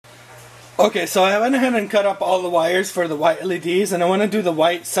Okay, so I went ahead and cut up all the wires for the white LEDs, and I want to do the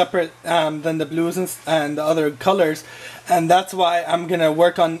white separate than the blues and the other colors, and that's why I'm going to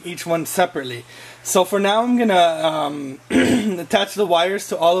work on each one separately. So for now I'm going to attach the wires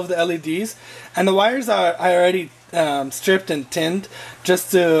to all of the LEDs, and the wires I already stripped and tinned just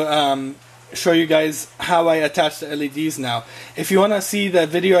to show you guys how I attach the LEDs now. If you want to see the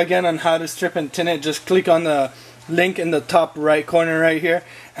video again on how to strip and tin it, just click on the link in the top right corner right here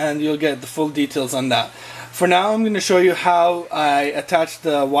and you'll get the full details on that. For now I'm going to show you how I attach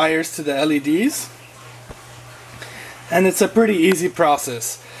the wires to the LEDs, and it's a pretty easy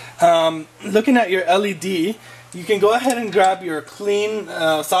process. Looking at your LED, you can go ahead and grab your clean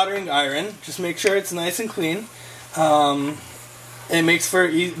soldering iron. Just make sure it's nice and clean. It makes for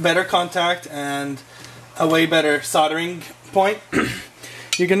better contact and a way better soldering point.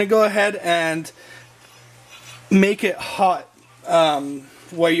 You're going to go ahead and make it hot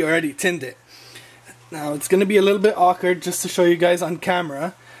where you already tinned it. Now it's going to be a little bit awkward just to show you guys on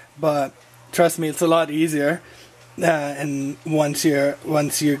camera, but trust me, it's a lot easier and once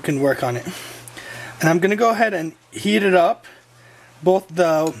you can work on it. And I'm going to go ahead and heat it up, both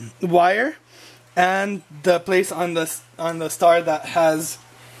the wire and the place on the star that has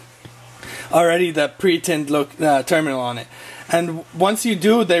already the pre-tinned terminal on it. And once you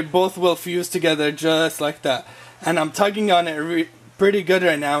do, they both will fuse together just like that. And I'm tugging on it pretty good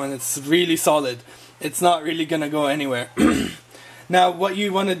right now, and it's really solid. It's not really gonna go anywhere. Now what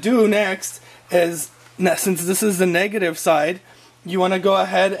you want to do next is, since this is the negative side, you want to go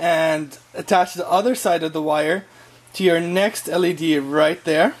ahead and attach the other side of the wire to your next LED right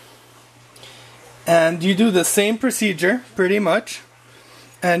there. And you do the same procedure pretty much,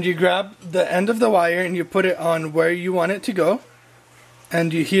 and you grab the end of the wire and you put it on where you want it to go,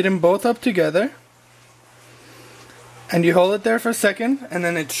 and you heat them both up together, and you hold it there for a second, and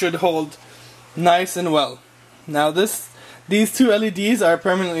then it should hold nice and well. Now these two LEDs are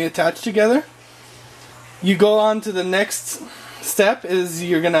permanently attached together. You go on to the next step, is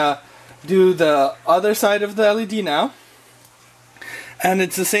you're gonna do the other side of the LED now, and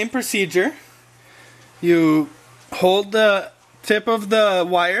it's the same procedure. You hold the tip of the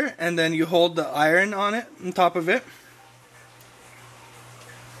wire and then you hold the iron on it, on top of it,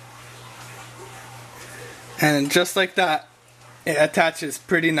 and just like that it attaches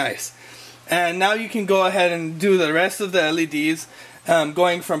pretty nice. And now you can go ahead and do the rest of the LEDs,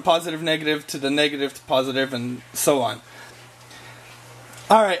 going from positive negative to the negative to positive and so on.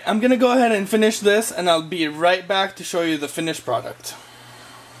 Alright, I'm gonna go ahead and finish this, and I'll be right back to show you the finished product.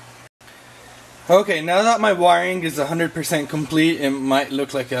 Okay, now that my wiring is 100% complete, it might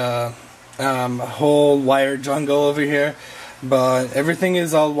look like a whole wire jungle over here, but everything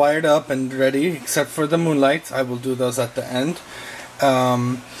is all wired up and ready except for the moonlights. I will do those at the end.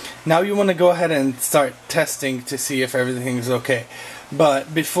 Now you want to go ahead and start testing to see if everything is okay.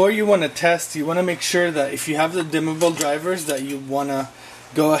 But before you want to test, you want to make sure that if you have the dimmable drivers, that you want to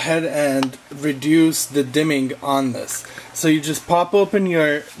go ahead and reduce the dimming on this. So you just pop open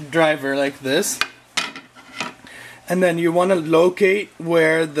your driver like this, and then you want to locate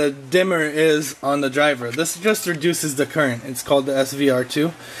where the dimmer is on the driver. This just reduces the current. It's called the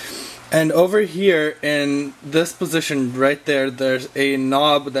SVR2. And over here in this position right there, there's a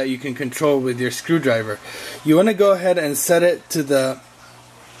knob that you can control with your screwdriver. You want to go ahead and set it to the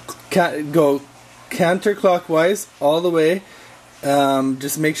go counterclockwise all the way.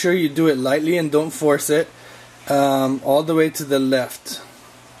 Just make sure you do it lightly and don't force it, all the way to the left.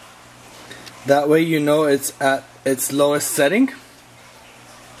 That way you know it's at its lowest setting.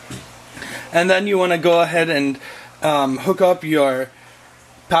 And then you want to go ahead and hook up your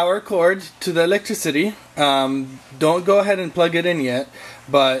power cord to the electricity. Don't go ahead and plug it in yet,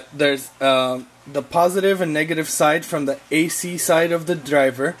 but there's the positive and negative side from the AC side of the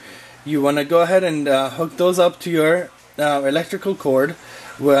driver. You want to go ahead and hook those up to your electrical cord.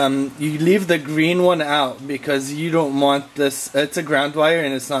 You leave the green one out because you don't want this. It's a ground wire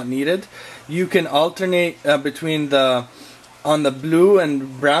and it's not needed. You can alternate between on the blue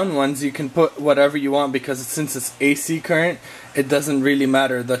and brown ones. You can put whatever you want, because since it's AC current, it doesn't really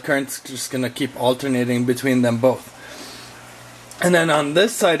matter. The current's just gonna keep alternating between them both. And then on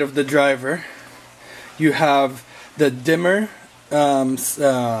this side of the driver, you have the dimmer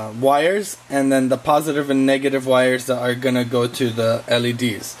wires, and then the positive and negative wires that are gonna go to the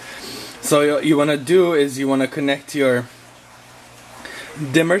LEDs. So what you want to do is you want to connect your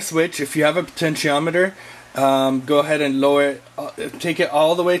dimmer switch. If you have a potentiometer, go ahead and lower it, take it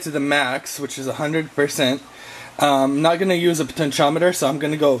all the way to the max, which is 100%. I'm not gonna use a potentiometer, so I'm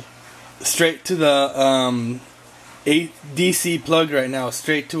gonna go straight to the a DC plug right now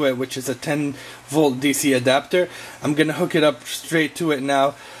straight to it, which is a 10-volt DC adapter. I'm gonna hook it up straight to it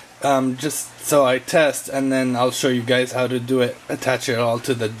now, just so I test, and then I'll show you guys how to do it, attach it all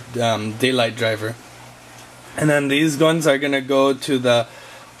to the daylight driver. And then these ones are gonna go to the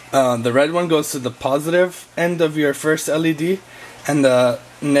red one goes to the positive end of your first LED, and the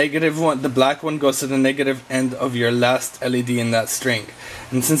negative one, the black one, goes to the negative end of your last LED in that string.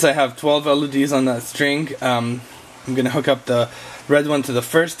 And since I have 12 LEDs on that string, I'm gonna hook up the red one to the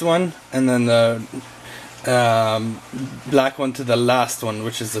first one, and then the black one to the last one,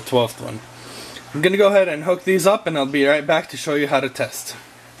 which is the 12th one. I'm gonna go ahead and hook these up, and I'll be right back to show you how to test.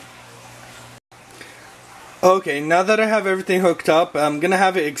 Okay, now that I have everything hooked up, I'm gonna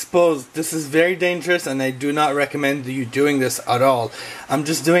have it exposed. This is very dangerous, and I do not recommend you doing this at all. I'm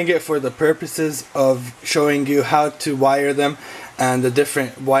just doing it for the purposes of showing you how to wire them and the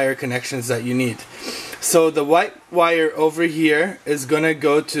different wire connections that you need. So the white wire over here is gonna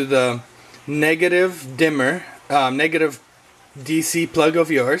go to the negative dimmer, negative DC plug of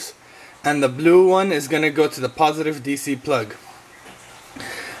yours, and the blue one is gonna go to the positive DC plug.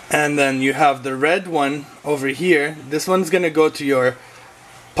 And then you have the red one over here. This one's gonna go to your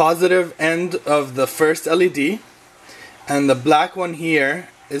positive end of the first LED, and the black one here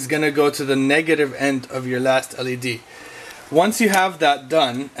is gonna go to the negative end of your last LED. Once you have that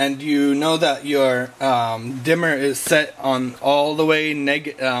done, and you know that your dimmer is set on all the way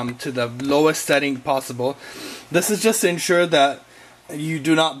to the lowest setting possible, this is just to ensure that you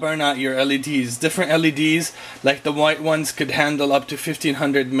do not burn out your LEDs. Different LEDs, like the white ones, could handle up to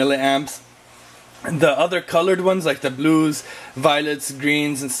 1500 milliamps. The other colored ones, like the blues, violets,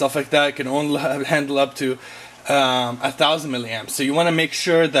 greens, and stuff like that, can only handle up to 1000 milliamps. So you want to make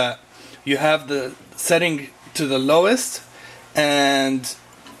sure that you have the setting to the lowest, and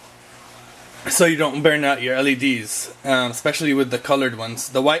so you don't burn out your LEDs, especially with the colored ones.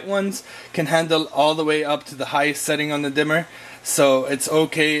 The white ones can handle all the way up to the highest setting on the dimmer, so it's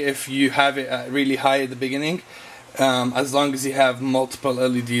okay if you have it at really high at the beginning, as long as you have multiple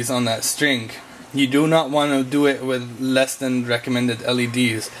LEDs on that string. You do not want to do it with less than recommended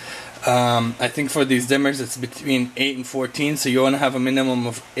LEDs. I think for these dimmers it's between 8 and 14, so you want to have a minimum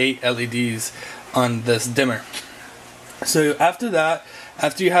of 8 LEDs on this dimmer. So after that,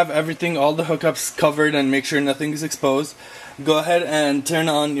 after you have everything, all the hookups covered, and make sure nothing is exposed, go ahead and turn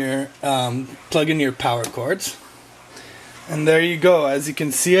on your, plug in your power cords. And there you go. As you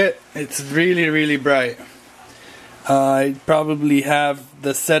can see it's really bright. I probably have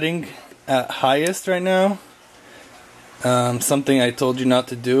the setting at highest right now. Something I told you not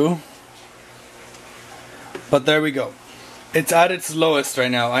to do. But there we go. It's at its lowest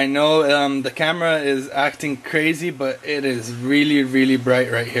right now. I know the camera is acting crazy, but it is really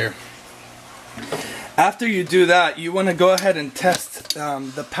bright right here. After you do that, you want to go ahead and test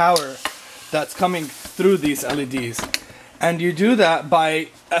the power that's coming through these LEDs. And you do that by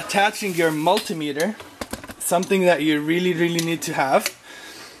attaching your multimeter, something that you really need to have,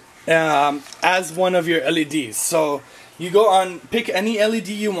 as one of your LEDs. So you go on, pick any LED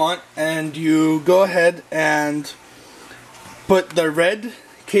you want, and you go ahead and put the red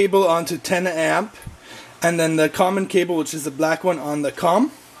cable onto 10 amp, and then the common cable, which is the black one, on the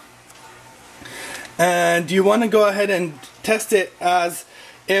COM. And you want to go ahead and test it as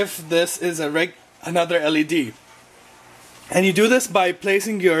if this is another LED. And you do this by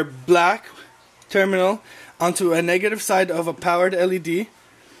placing your black terminal onto a negative side of a powered LED,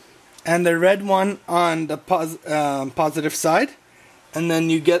 and the red one on the positive side, and then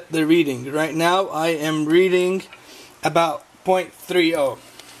you get the reading. Right now I am reading about 0.30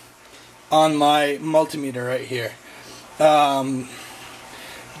 on my multimeter right here.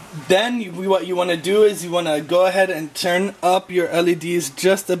 Then what you want to do is you want to go ahead and turn up your LEDs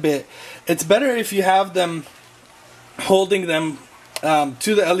just a bit. It's better if you have them holding them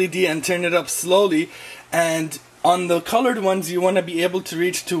to the LED and turn it up slowly. And on the colored ones, you want to be able to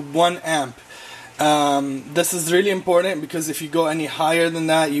reach to 1 amp. This is really important because if you go any higher than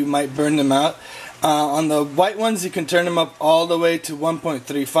that, you might burn them out. On the white ones, you can turn them up all the way to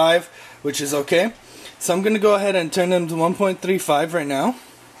 1.35, which is okay. So I'm going to go ahead and turn them to 1.35 right now.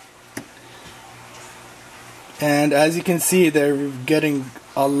 And as you can see, they're getting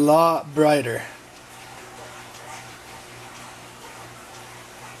a lot brighter.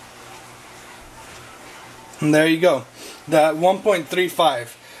 And there you go, that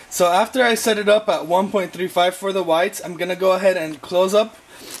 1.35. So after I set it up at 1.35 for the whites, I'm going to go ahead and close up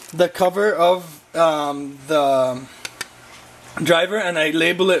the cover of the driver, and I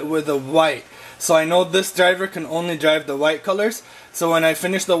label it with a white. So I know this driver can only drive the white colors. So when I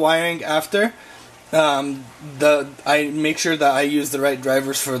finish the wiring after, I make sure that I use the right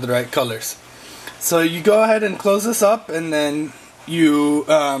drivers for the right colors. So you go ahead and close this up, and then you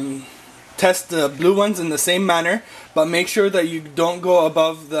test the blue ones in the same manner, but make sure that you don't go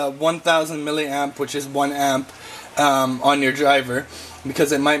above the 1000 milliamp, which is 1 amp, on your driver,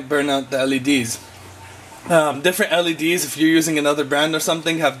 because it might burn out the LEDs. Different LEDs, if you're using another brand or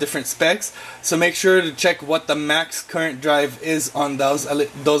something, have different specs, so make sure to check what the max current drive is on those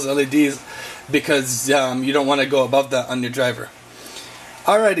LEDs, because you don't want to go above that on your driver.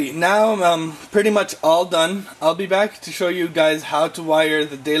 Alrighty, now I'm pretty much all done. I'll be back to show you guys how to wire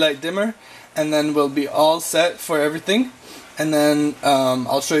the daylight dimmer, and then we'll be all set for everything. And then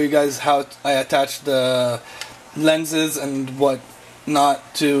I'll show you guys how I attach the lenses and what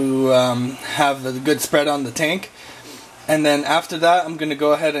not to have a good spread on the tank. And then after that, I'm going to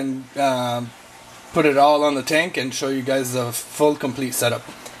go ahead and put it all on the tank and show you guys the full complete setup.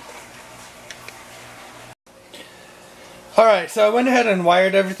 Alright, so I went ahead and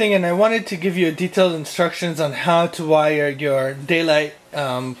wired everything, and I wanted to give you detailed instructions on how to wire your daylight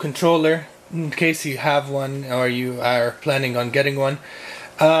controller in case you have one or you are planning on getting one.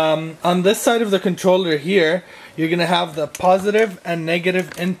 On this side of the controller here, you're going to have the positive and negative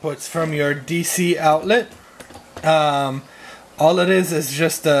inputs from your DC outlet. All it is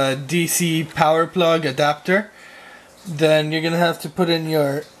just a DC power plug adapter. Then you're going to have to put in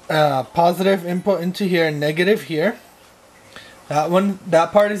your positive input into here and negative here. That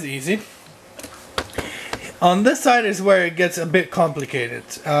part is easy. On this side is where it gets a bit complicated.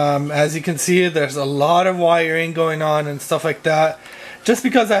 As you can see, there's a lot of wiring going on and stuff like that, just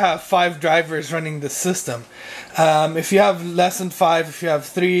because I have 5 drivers running the system. If you have less than 5, if you have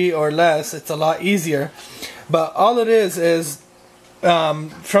 3 or less, it's a lot easier. But all it is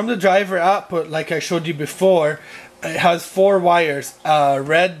from the driver output, like I showed you before, it has 4 wires,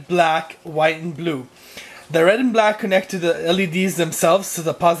 red, black, white and blue. The red and black connect to the LEDs themselves, to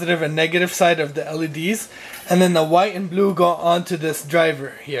the positive and negative side of the LEDs, and then the white and blue go onto this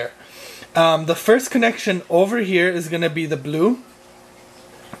driver here. The first connection over here is going to be the blue.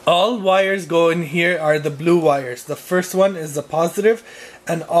 All wires go in here are the blue wires. The first one is the positive,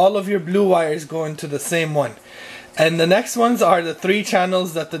 and all of your blue wires go into the same one. And the next ones are the 3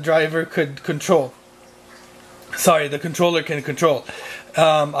 channels that the driver could control. Sorry, the controller can control.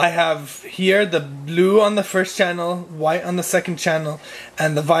 I have here the blue on the first channel, white on the second channel,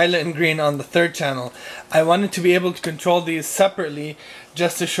 and the violet and green on the third channel. I wanted to be able to control these separately,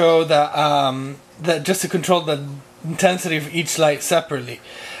 just to show that, just to control the intensity of each light separately.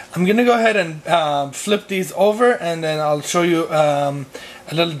 I'm gonna go ahead and flip these over, and then I'll show you a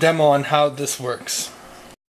little demo on how this works.